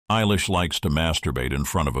Eilish likes to masturbate in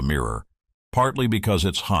front of a mirror, partly because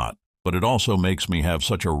it's hot, but it also makes me have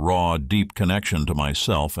such a raw, deep connection to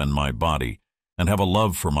myself and my body, and have a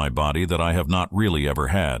love for my body that I have not really ever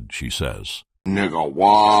had, she says. Nigga,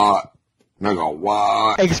 what? Nigga,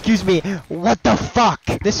 what? Excuse me, what the fuck?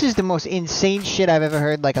 This is the most insane shit I've ever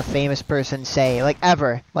heard, like, a famous person say, like,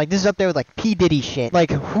 ever. Like, this is up there with, like, P. Diddy shit. Like,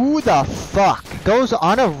 who the fuck goes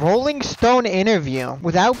on a Rolling Stone interview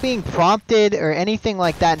without being prompted or anything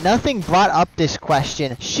like that? Nothing brought up this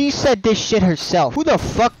question. She said this shit herself. Who the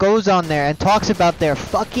fuck goes on there and talks about their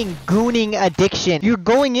fucking gooning addiction? You're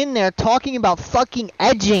going in there talking about fucking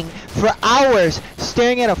edging for hours,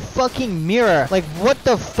 staring at a fucking mirror. Like, what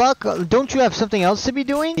the fuck? Don't you have something else to be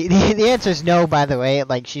doing? The answer is no, by the way.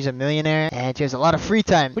 Like, she's a millionaire and she has a lot of free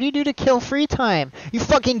time. What do you do to kill free time? You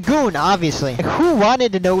fucking goon, obviously. Like, who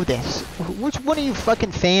wanted to know this? Which one of you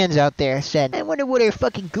fucking fans out there said, I wonder what her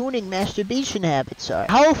fucking gooning masturbation habits are?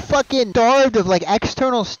 How fucking starved of, like,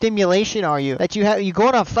 external stimulation are you that you go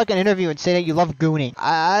on a fucking interview and say that you love gooning?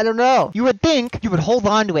 I don't know. You would think you would hold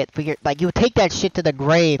on to it, but you would take that shit to the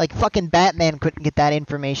grave. Like, fucking Batman couldn't get that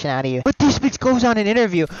information out of you. But this bitch goes on an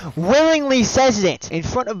interview willingly says it in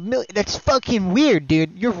front of millions. That's fucking weird,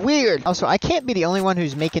 dude. You're weird. Also, I can't be the only one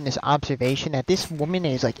who's making this observation that this woman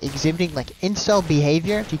is, like, exhibiting, like, incel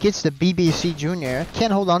behavior. She gets the BBC Junior,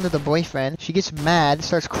 can't hold on to the boyfriend. She gets mad,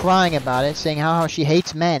 starts crying about it, saying how she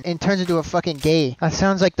hates men, and turns into a fucking gay. That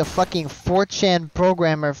sounds like the fucking 4chan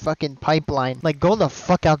programmer fucking pipeline. Like, go the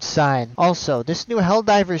fuck outside. Also, this new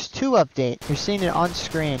Helldivers 2 update, you're seeing it on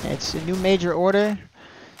screen. It's a new major order.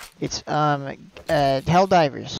 It's, Helldivers.